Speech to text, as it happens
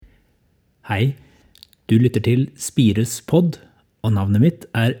Hei, du lytter til Spires podd, og navnet mitt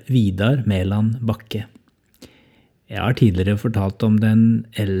er Vidar Mæland Bakke. Jeg har tidligere fortalt om den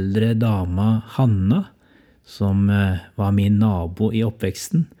eldre dama Hanna, som var min nabo i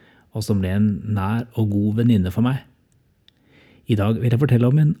oppveksten, og som ble en nær og god venninne for meg. I dag vil jeg fortelle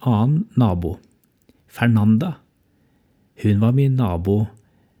om en annen nabo, Fernanda. Hun var min nabo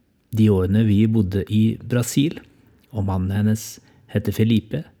de årene vi bodde i Brasil, og mannen hennes heter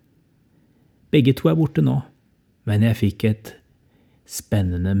Felipe. Begge to er borte nå, men jeg fikk et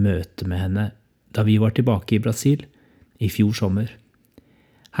spennende møte med henne da vi var tilbake i Brasil i fjor sommer.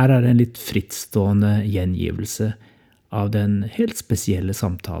 Her er en litt frittstående gjengivelse av den helt spesielle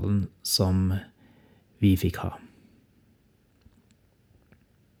samtalen som vi fikk ha.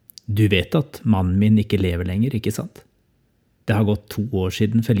 Du vet at mannen min ikke lever lenger, ikke sant? Det har gått 2 år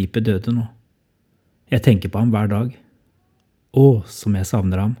siden Felipe døde nå. Jeg tenker på ham hver dag. Å, som jeg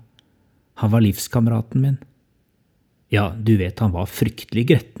savner ham. Han var livskameraten min. Ja, du vet han var fryktelig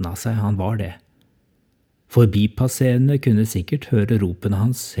gretten av seg, han var det. Forbipasserende kunne sikkert høre ropene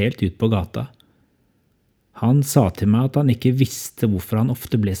hans helt ut på gata. Han sa til meg at han ikke visste hvorfor han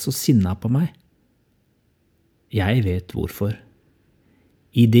ofte ble så sinna på meg. Jeg vet hvorfor.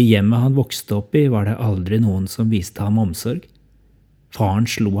 I det hjemmet han vokste opp i var det aldri noen som viste ham omsorg. Faren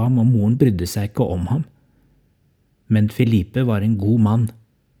slo ham og moren brydde seg ikke om ham. Men Felipe var en god mann.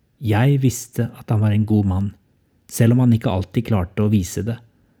 Jeg visste at han var en god mann, selv om han ikke alltid klarte å vise det.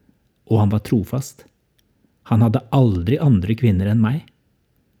 Og han var trofast. Han hadde aldri andre kvinner enn meg.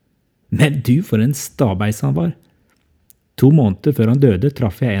 Men du, for en stabeis han var. 2 måneder før han døde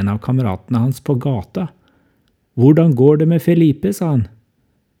traff jeg en av kameratene hans på gata. Hvordan går det med Felipe, sa han.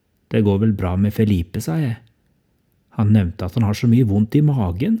 Det går vel bra med Felipe, sa jeg. Han nevnte at han har så mye vondt i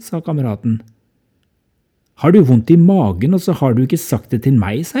magen, sa kameraten. Har du vondt i magen, og så har du ikke sagt det til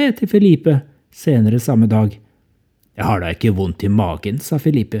meg, sa jeg til Felipe, senere samme dag. Jeg har da ikke vondt i magen, sa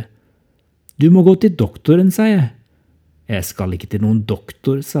Felipe. Du må gå til doktoren, sa jeg. Jeg skal ikke til noen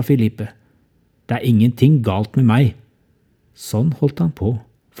doktor, sa Felipe. Det er ingenting galt med meg. Sånn holdt han på,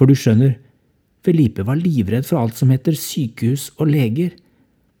 for du skjønner, Felipe var livredd for alt som heter sykehus og leger.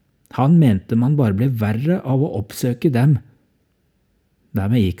 Han mente man bare ble verre av å oppsøke dem.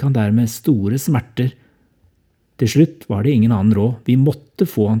 Dermed gikk han der med store smerter. Til slutt var det ingen annen råd. Vi måtte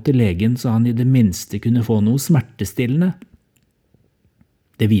få han til legen så han i det minste kunne få noe smertestillende.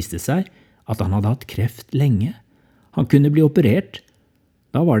 Det viste seg at han hadde hatt kreft lenge. Han kunne bli operert.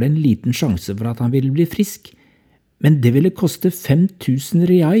 Da var det en liten sjanse for at han ville bli frisk. Men det ville koste 5000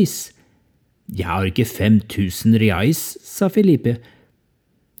 reais. Jeg har ikke 5000 reais, sa Felipe.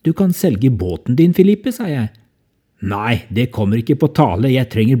 Du kan selge båten din, Felipe, sa jeg. Nei, det kommer ikke på tale.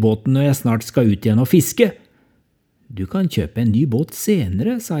 Jeg trenger båten når jeg snart skal ut igjen og fiske. Du kan kjøpe en ny båt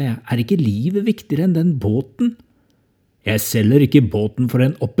senere, sa jeg. Er ikke livet viktigere enn den båten? Jeg selger ikke båten for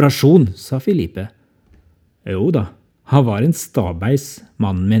en operasjon, sa Felipe. Jo da, han var en stabeis,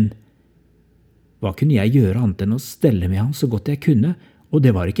 mannen min. Hva kunne jeg gjøre annet enn å stelle med ham så godt jeg kunne? Og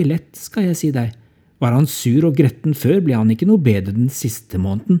det var ikke lett, skal jeg si deg. Var han sur og gretten før, ble han ikke noe bedre den siste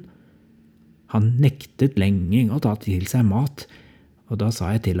måneden. Han nektet lenge å ta til seg mat, og da sa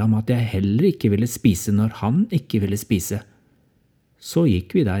jeg til ham at jeg heller ikke ville spise når han ikke ville spise. Så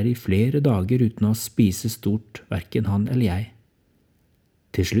gikk vi der i flere dager uten å spise stort, hverken han eller jeg.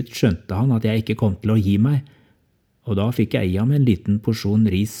 Til slutt skjønte han at jeg ikke kom til å gi meg, og da fikk jeg i ham en liten porsjon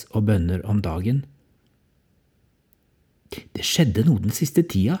ris og bønner om dagen. Det skjedde noe den siste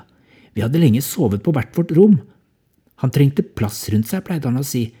tida. Vi hadde lenge sovet på hvert vårt rom. Han trengte plass rundt seg, pleide han å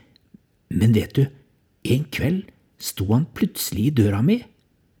si. Men vet du, en kveld sto han plutselig i døra mi.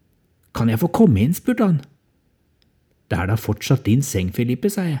 Kan jeg få komme inn, spurte han. Det er da fortsatt din seng, Felipe,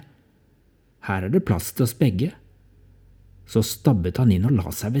 sa jeg. Her er det plass til oss begge. Så stabbet han inn og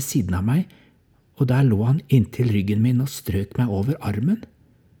la seg ved siden av meg, og der lå han inntil ryggen min og strøk meg over armen.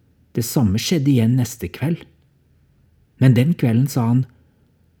 Det samme skjedde igjen neste kveld. Men den kvelden sa han,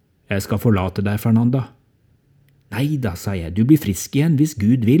 jeg skal forlate deg, Fernanda. Nei da, sa jeg, du blir frisk igjen hvis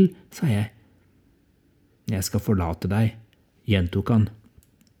Gud vil, sa jeg. Jeg skal forlate deg, gjentok han.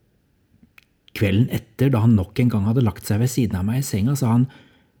 Kvelden etter, da han nok en gang hadde lagt seg ved siden av meg i senga, sa han,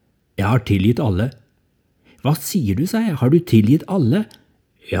 jeg har tilgitt alle. Hva sier du, sa jeg, har du tilgitt alle?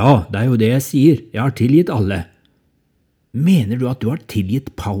 Ja, det er jo det jeg sier, jeg har tilgitt alle. Mener du at du har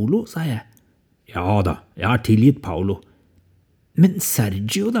tilgitt Paulo, sa jeg. Ja da, jeg har tilgitt Paulo. Men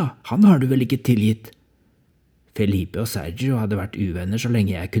Sergio da, han har du vel ikke tilgitt? Felipe og Sergio hadde vært uvenner så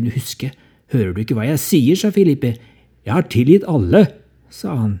lenge jeg kunne huske. Hører du ikke hva jeg sier, sa Felipe. Jeg har tilgitt alle,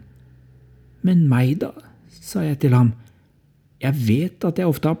 sa han. Men meg da, sa jeg til ham. Jeg vet at jeg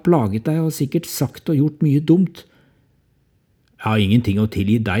ofte har plaget deg og sikkert sagt og gjort mye dumt. Jeg har ingenting å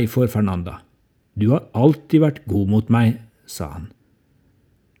tilgi deg for, Fernanda. Du har alltid vært god mot meg, sa han.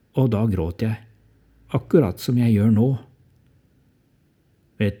 Og da gråt jeg, akkurat som jeg gjør nå.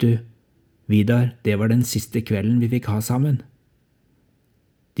 Vet du, Vidar, det var den siste kvelden vi fikk ha sammen.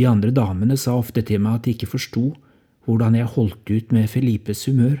 De andre damene sa ofte til meg at de ikke forsto hvordan jeg holdt ut med Felipes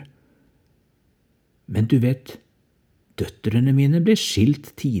humør. Men du vet, døtrene mine ble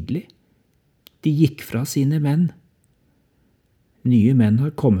skilt tidlig. De gikk fra sine menn. Nye menn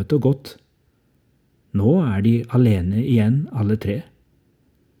har kommet og gått. Nå er de alene igjen, alle tre.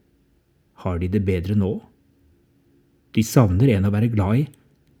 Har de det bedre nå? De savner en å være glad i.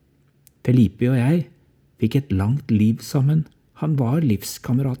 Felipe og jeg fikk et langt liv sammen. Han var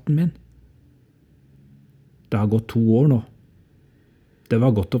livskameraten min. Det har gått 2 år nå. Det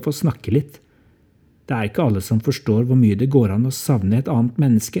var godt å få snakke litt. Det er ikke alle som forstår hvor mye det går an å savne et annet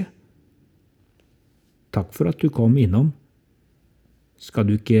menneske. Takk for at du kom innom. Skal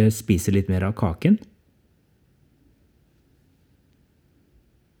du ikke spise litt mer av kaken?